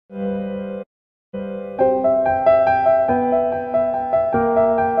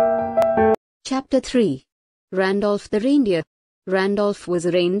Chapter 3. Randolph the Reindeer. Randolph was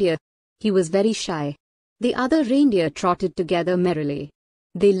a reindeer. He was very shy. The other reindeer trotted together merrily.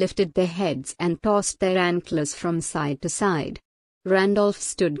 They lifted their heads and tossed their antlers from side to side. Randolph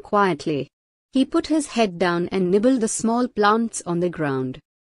stood quietly. He put his head down and nibbled the small plants on the ground.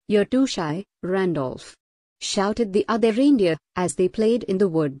 "You're too shy, Randolph," shouted the other reindeer as they played in the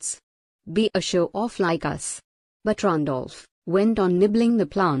woods. "Be a show-off like us." But Randolph went on nibbling the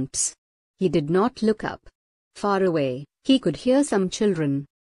plants. He did not look up. Far away, he could hear some children.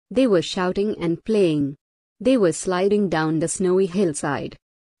 They were shouting and playing. They were sliding down the snowy hillside.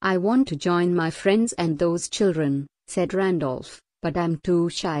 "I want to join my friends and those children," said Randolph, "but I'm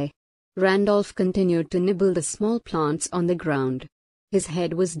too shy." Randolph continued to nibble the small plants on the ground. His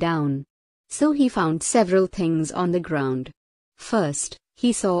head was down. So he found several things on the ground. First,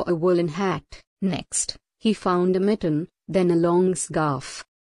 he saw a woolen hat. Next, he found a mitten, then a long scarf.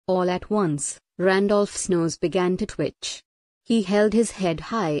 All at once, Randolph's nose began to twitch. He held his head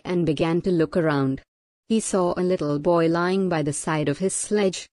high and began to look around. He saw a little boy lying by the side of his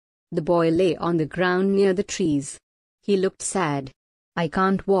sledge. The boy lay on the ground near the trees. He looked sad. "I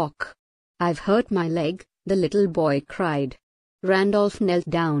can't walk. I've hurt my leg," the little boy cried. Randolph knelt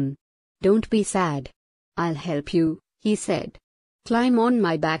down. "Don't be sad. I'll help you," he said. "Climb on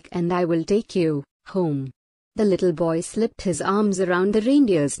my back and I will take you home." The little boy slipped his arms around the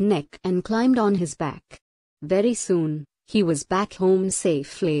reindeer's neck and climbed on his back. Very soon, he was back home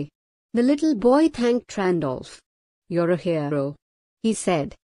safely. The little boy thanked Randolph. "You're a hero," he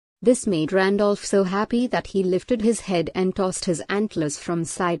said. This made Randolph so happy that he lifted his head and tossed his antlers from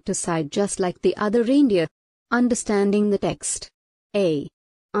side to side just like the other reindeer. Understanding the text. A.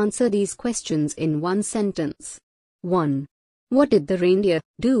 Answer these questions in one sentence. 1. What did the reindeer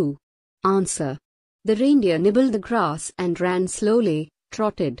do? Answer. The reindeer nibbled the grass and ran slowly,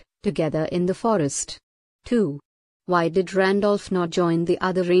 trotted together in the forest. 2. Why did Randolph not join the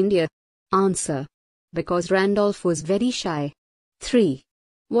other reindeer? Answer. Because Randolph was very shy. 3.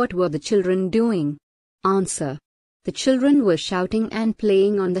 What were the children doing? Answer. The children were shouting and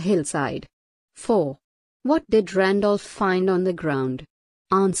playing on the hillside. 4. What did Randolph find on the ground?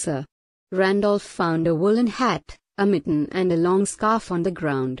 Answer. Randolph found a woolen hat, a mitten and a long scarf on the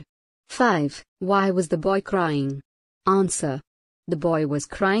ground. 5. Why was the boy crying? Answer. The boy was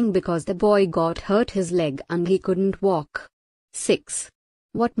crying because the boy got hurt his leg and he couldn't walk. 6.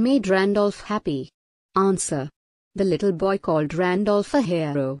 What made Randolph happy? Answer. The little boy called Randolph a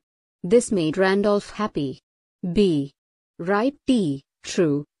hero. This made Randolph happy. B. Write T,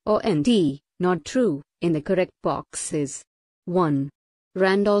 true, or NT, not true, in the correct boxes. 1.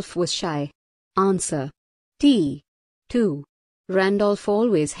 Randolph was shy. Answer. T. 2. Randolph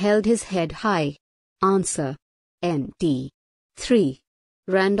always held his head high. Answer. NT. 3.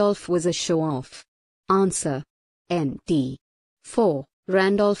 Randolph was a show-off. Answer. NT. 4.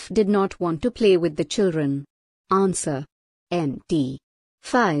 Randolph did not want to play with the children. Answer. NT.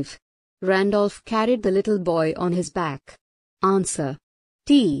 5. Randolph carried the little boy on his back. Answer.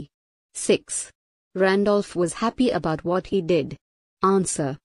 T. 6. Randolph was happy about what he did.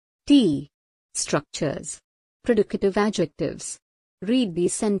 Answer. T. Structures. Predicative adjectives. Read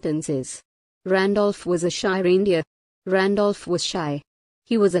these sentences. Randolph was a shy reindeer. Randolph was shy.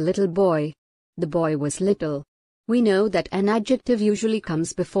 He was a little boy. The boy was little. We know that an adjective usually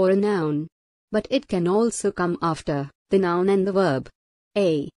comes before a noun, but it can also come after the noun and the verb.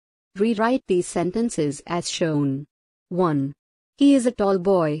 A. Rewrite these sentences as shown. 1. He is a tall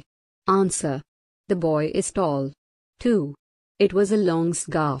boy. Answer. The boy is tall. 2. It was a long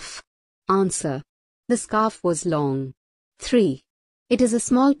scarf. Answer. The scarf was long. 3. It is a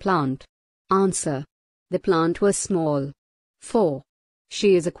small plant. Answer. The plant was small. 4.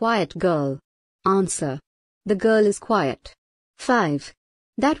 She is a quiet girl. Answer. The girl is quiet. 5.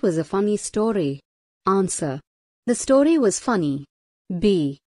 That was a funny story. Answer. The story was funny.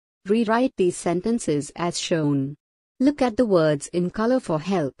 B. Rewrite these sentences as shown. Look at the words in color for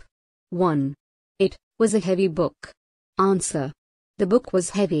help. 1. It was a heavy book. Answer. The book was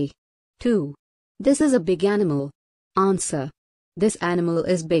heavy. 2. This is a big animal. Answer. This animal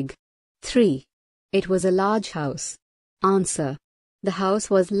is big. 3. It was a large house. Answer. The house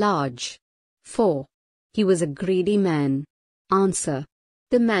was large. 4. He was a greedy man. Answer.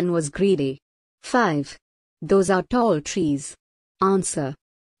 The man was greedy. 5. Those are tall trees. Answer.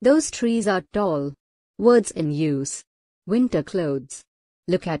 Those trees are tall. Words in use. Winter clothes.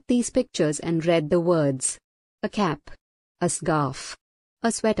 Look at these pictures and read the words. A cap. A scarf.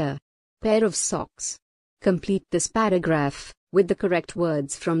 A sweater. Pair of socks. Complete this paragraph with the correct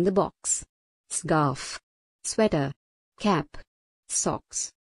words from the box. Scarf. Sweater. Cap.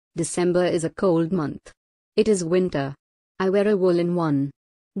 Socks. December is a cold month. It is winter. I wear a woolen one.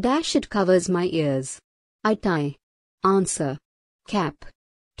 Dash, it covers my ears. I tie. Answer. Cap.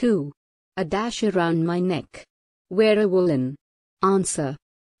 2. A dash around my neck. Wear a woolen. Answer.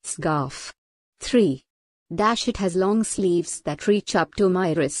 Scarf. 3. Dash, it has long sleeves that reach up to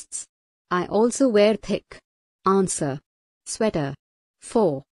my wrists. I also wear thick. Answer. Sweater.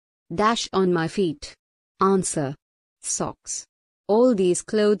 4. Dash, on my feet. Answer. Socks. All these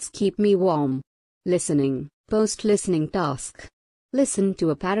clothes keep me warm. Listening. Post-listening task. Listen to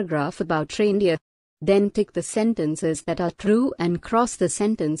a paragraph about reindeer. Then tick the sentences that are true and cross the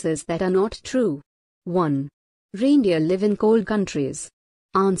sentences that are not true. 1. Reindeer live in cold countries.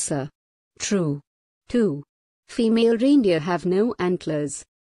 Answer. True. 2. Female reindeer have no antlers.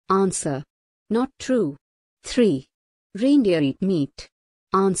 Answer. Not true. 3. Reindeer eat meat.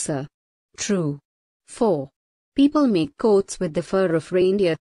 Answer. True. 4. People make coats with the fur of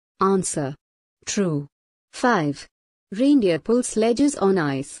reindeer. Answer. True. 5. Reindeer pull sledges on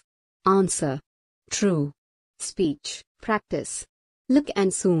ice. Answer. True. Speech practice. Look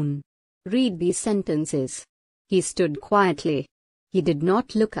and soon. Read these sentences. He stood quietly. He did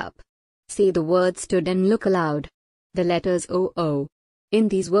not look up. Say the word stood and look aloud. The letters O-O in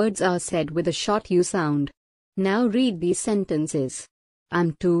these words are said with a short U sound. Now read these sentences.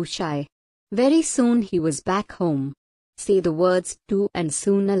 I'm too shy. Very soon he was back home. Say the words too and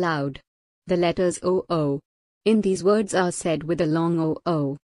soon aloud. The letters O-O in these words are said with a long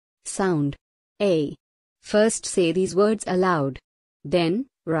O-O sound. A. First say these words aloud. Then,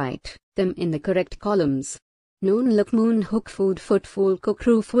 write them in the correct columns. Noon, look, moon, hook, food, foot, fool, cook,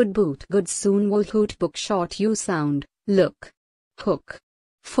 roof, wood, boot, good, soon, wool, hoot, book, short U sound. Look, hook,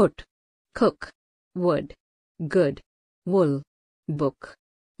 foot, cook, wood, good, wool, book.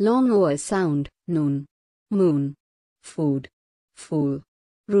 Long O sound. Noon, moon, food, fool,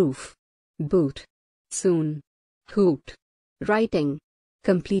 roof, boot, soon, hoot. Writing.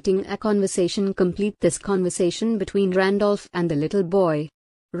 Completing a conversation. Complete this conversation between Randolph and the little boy.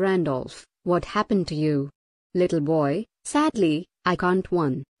 Randolph, what happened to you? Little boy, sadly, I can't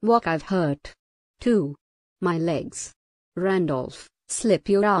walk, I've hurt. 2. My legs. Randolph, slip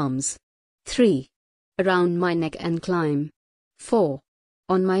your arms. 3. Around my neck and climb. 4.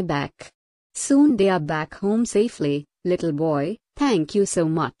 On my back. Soon they are back home safely. Little boy, thank you so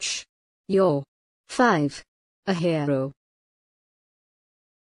much. You're 5. A hero.